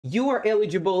you are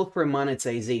eligible for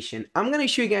monetization. I'm gonna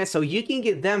show you guys how you can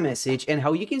get that message and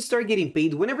how you can start getting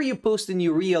paid whenever you post a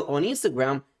new reel on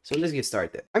Instagram. So let's get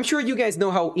started. I'm sure you guys know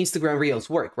how Instagram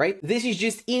Reels work, right? This is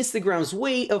just Instagram's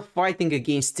way of fighting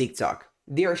against TikTok.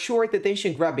 They are short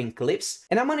attention-grabbing clips,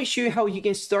 and I'm going to show you how you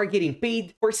can start getting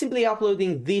paid for simply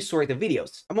uploading these sort of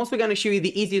videos. I'm also going to show you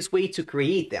the easiest way to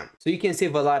create them, so you can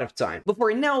save a lot of time. But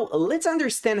for now, let's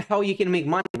understand how you can make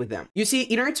money with them. You see,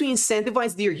 in order to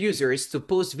incentivize their users to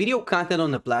post video content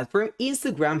on the platform,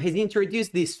 Instagram has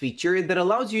introduced this feature that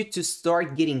allows you to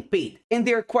start getting paid. And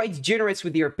they're quite generous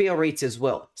with their payout rates as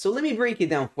well. So let me break it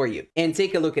down for you, and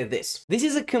take a look at this. This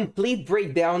is a complete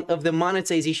breakdown of the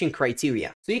monetization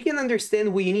criteria, so you can understand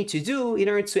what you need to do in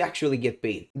order to actually get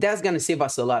paid. That's gonna save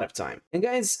us a lot of time. And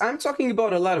guys, I'm talking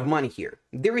about a lot of money here.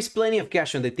 There is plenty of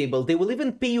cash on the table. They will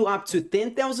even pay you up to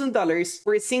 $10,000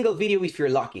 for a single video if you're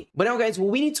lucky. But now guys, what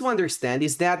we need to understand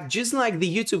is that just like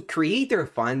the YouTube Creator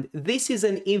Fund, this is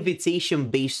an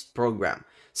invitation-based program.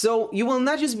 So you will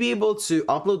not just be able to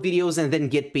upload videos and then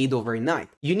get paid overnight.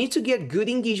 You need to get good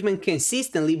engagement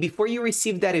consistently before you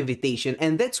receive that invitation,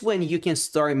 and that's when you can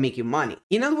start making money.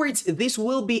 In other words, this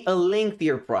will be a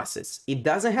lengthier process. It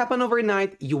doesn't happen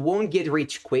overnight, you won't get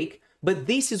rich quick, but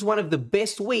this is one of the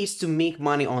best ways to make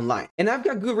money online. And I've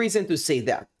got good reason to say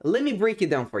that. Let me break it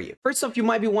down for you. First off, you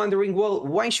might be wondering, well,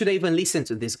 why should I even listen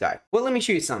to this guy? Well, let me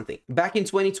show you something. Back in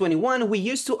 2021, we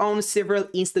used to own several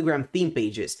Instagram theme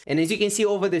pages. And as you can see,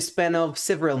 over the span of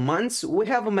several months, we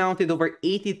have amounted over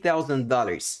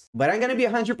 $80,000. But I'm gonna be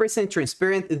 100%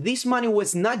 transparent, this money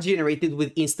was not generated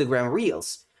with Instagram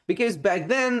Reels, because back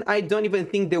then, I don't even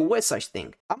think there was such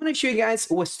thing. I'm gonna show you guys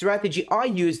what strategy I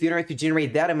used in order to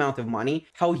generate that amount of money,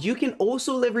 how you can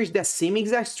also leverage that same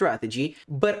exact strategy,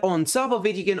 but on top of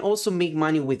it, you can also make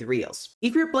money with Reels.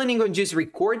 If you're planning on just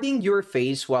recording your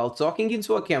face while talking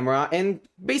into a camera and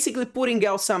basically putting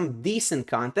out some decent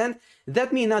content,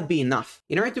 that may not be enough.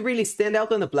 In order to really stand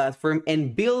out on the platform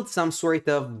and build some sort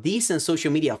of decent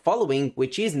social media following,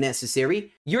 which is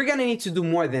necessary, you're gonna need to do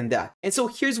more than that. And so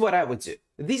here's what I would do.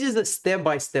 This is a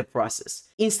step-by-step process.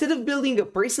 Instead of building a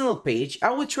personal page,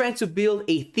 I would try to build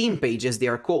a theme page, as they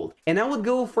are called. And I would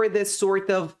go for this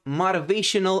sort of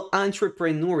motivational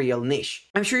entrepreneurial niche.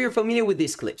 I'm sure you're familiar with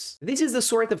these clips. This is the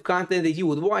sort of content that you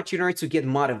would watch in order to get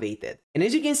motivated. And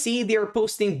as you can see, they are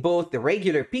posting both the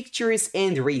regular pictures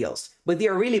and reels, but they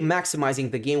are really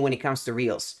maximizing the game when it comes to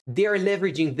reels. They are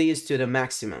leveraging this to the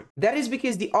maximum. That is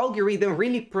because the algorithm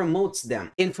really promotes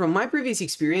them. And from my previous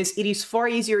experience, it is far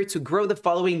easier to grow the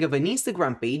following of an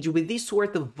Instagram page with this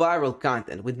sort of viral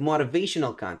content, with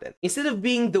motivational content. Instead of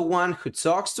being the one who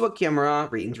talks to a camera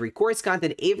and records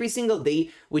content every single day,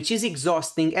 which is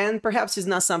exhausting and perhaps is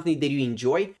not something that you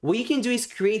enjoy, what you can do is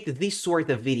create this sort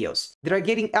of videos that are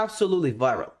getting absolutely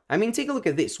viral. I mean, take a look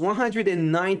at this,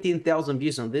 119,000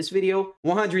 views on this video,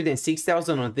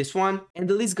 106,000 on this one, and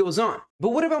the list goes on.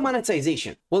 But what about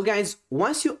monetization? Well guys,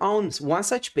 once you own one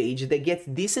such page that gets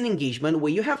decent engagement,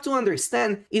 what you have to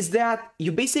understand is that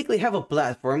you basically have a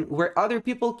platform where other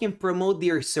people can promote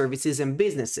their services and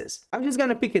businesses. I'm just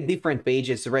gonna pick a different page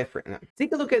as a reference.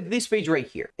 Take a look at this page right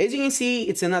here. As you can see,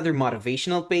 it's another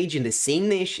motivational page in the same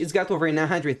niche. It's got over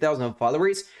 900,000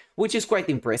 followers, which is quite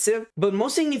impressive. But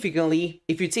most significantly,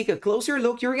 if you take a closer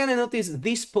look, you're gonna notice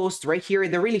this post right here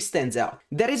that really stands out.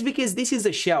 That is because this is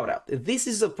a shout out. This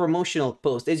is a promotional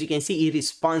post. As you can see, it is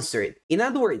sponsored. In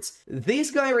other words,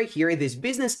 this guy right here, this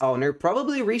business owner,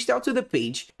 probably reached out to the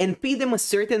page and paid them a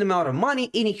certain amount of money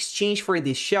in exchange for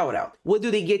this shout out. What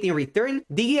do they get in return?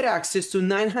 They get access to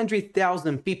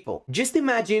 900,000 people. Just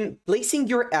imagine placing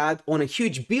your ad on a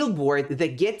huge billboard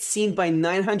that gets seen by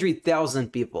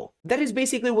 900,000 people. That is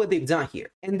basically what they've done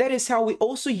here. And that is how we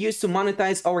also use to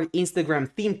monetize our Instagram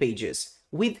theme pages,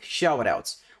 with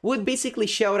shoutouts. We would basically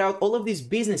shout out all of these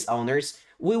business owners.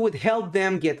 We would help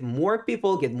them get more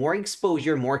people, get more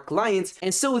exposure, more clients,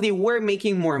 and so they were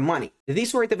making more money.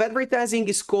 This sort of advertising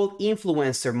is called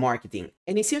influencer marketing,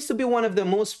 and it seems to be one of the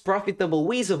most profitable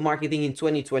ways of marketing in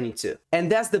 2022.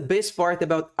 And that's the best part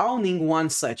about owning one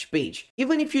such page.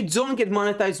 Even if you don't get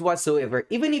monetized whatsoever,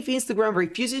 even if Instagram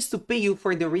refuses to pay you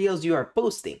for the reels you are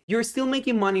posting, you're still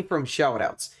making money from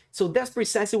shoutouts. So that's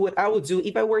precisely what I would do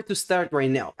if I were to start right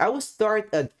now. I would start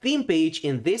a theme page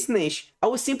in this niche. I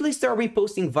would simply start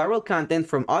reposting viral content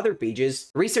from other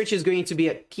pages. Research is going to be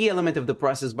a key element of the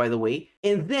process, by the way.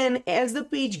 And then as the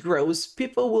page grows,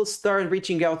 people will start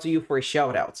reaching out to you for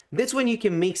shoutouts. That's when you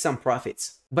can make some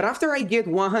profits. But after I get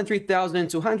 100,000,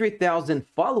 200,000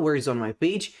 followers on my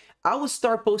page, I will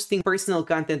start posting personal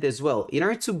content as well in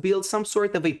order to build some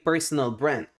sort of a personal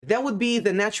brand. That would be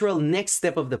the natural next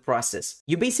step of the process.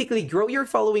 You basically grow your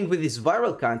following with this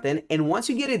viral content, and once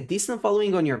you get a decent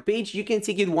following on your page, you can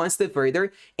take it one step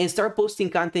further and start posting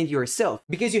content yourself.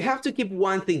 Because you have to keep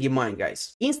one thing in mind,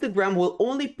 guys. Instagram will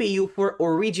only pay you for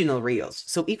original reels.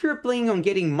 So if you're planning on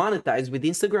getting monetized with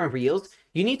Instagram reels,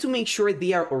 you need to make sure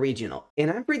they are original.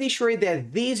 And I'm pretty sure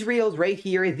that these reels right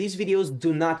here, these videos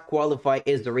do not qualify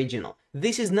as original.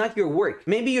 This is not your work.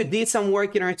 Maybe you did some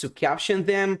work in order to caption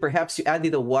them, perhaps you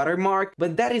added a watermark,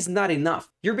 but that is not enough.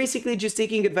 You're basically just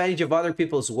taking advantage of other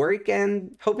people's work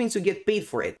and hoping to get paid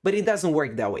for it, but it doesn't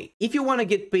work that way. If you want to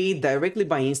get paid directly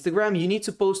by Instagram, you need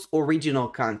to post original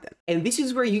content. And this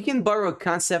is where you can borrow a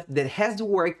concept that has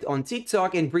worked on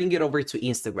TikTok and bring it over to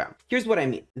Instagram. Here's what I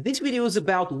mean. These videos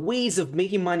about ways of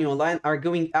making money online are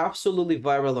going absolutely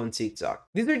viral on TikTok.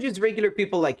 These are just regular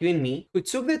people like you and me who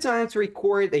took the time to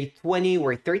record a 20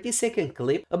 or 30-second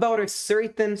clip about a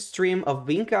certain stream of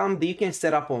income that you can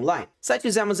set up online, such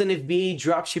as Amazon FBA,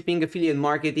 dropshipping, affiliate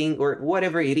marketing, or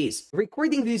whatever it is.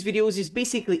 Recording these videos is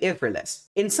basically effortless,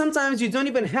 and sometimes you don't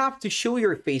even have to show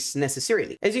your face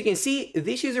necessarily. As you can see,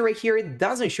 this user right here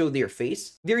doesn't show their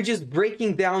face. They're just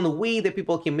breaking down a way that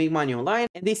people can make money online,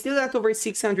 and they still got over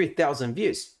 600,000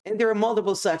 views. And there are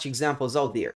multiple such examples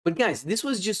out there. But guys, this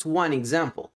was just one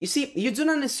example. You see, you do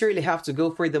not necessarily have to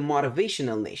go for the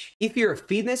motivational niche. If you're a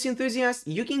fitness enthusiast,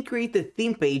 you can create a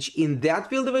theme page in that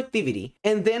field of activity,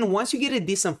 and then once you get a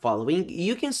decent following,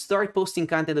 you can start posting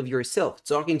content of yourself,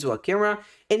 talking to a camera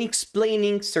and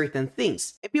explaining certain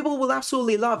things. And people will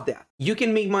absolutely love that. You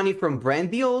can make money from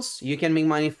brand deals, you can make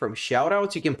money from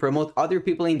shoutouts, you can promote other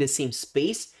people in the same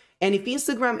space. And if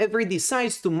Instagram ever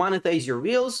decides to monetize your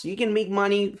reels, you can make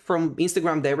money from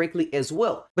Instagram directly as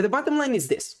well. But the bottom line is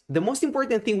this. The most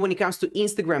important thing when it comes to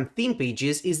Instagram theme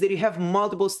pages is that you have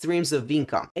multiple streams of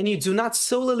income and you do not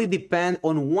solely depend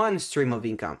on one stream of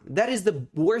income. That is the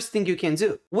worst thing you can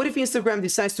do. What if Instagram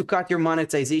decides to cut your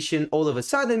monetization all of a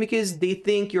sudden because they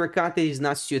think your content is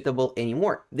not suitable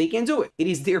anymore? They can do it. It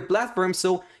is their platform,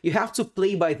 so you have to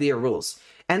play by their rules.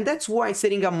 And that's why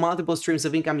setting up multiple streams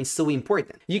of income is so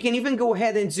important. You can even go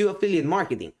ahead and do affiliate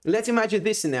marketing. Let's imagine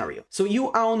this scenario. So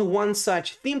you own one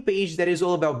such theme page that is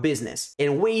all about business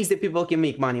and ways that people can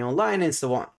make money online and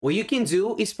so on. What you can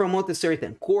do is promote a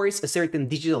certain course, a certain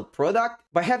digital product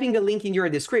by having a link in your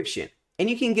description. And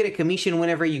you can get a commission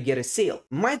whenever you get a sale.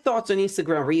 My thoughts on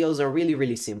Instagram Reels are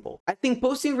really simple. I think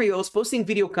posting Reels, posting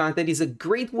video content is a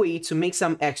great way to make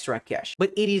some extra cash,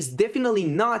 but it is definitely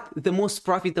not the most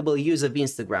profitable use of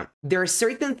Instagram. There are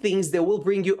certain things that will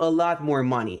bring you a lot more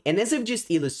money, and as I've just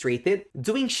illustrated,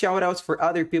 doing shoutouts for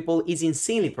other people is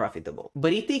insanely profitable.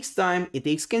 But it takes time, it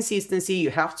takes consistency, you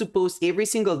have to post every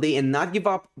single day and not give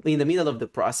up in the middle of the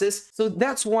process, so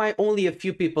that's why only a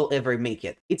few people ever make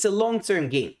it. It's a long-term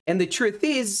game, and the truth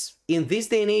is, in this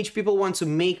day and age, people want to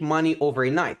make money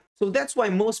overnight. So that's why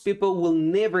most people will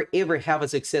never ever have a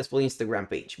successful Instagram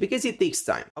page, because it takes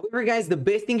time. However, guys, the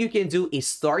best thing you can do is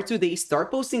start today,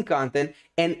 start posting content,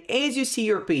 and as you see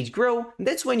your page grow,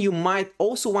 that's when you might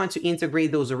also want to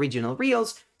integrate those original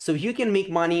reels so you can make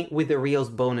money with the Reels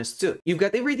bonus too. You've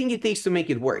got everything it takes to make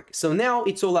it work. So now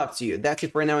it's all up to you. That's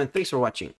it for now, and thanks for watching.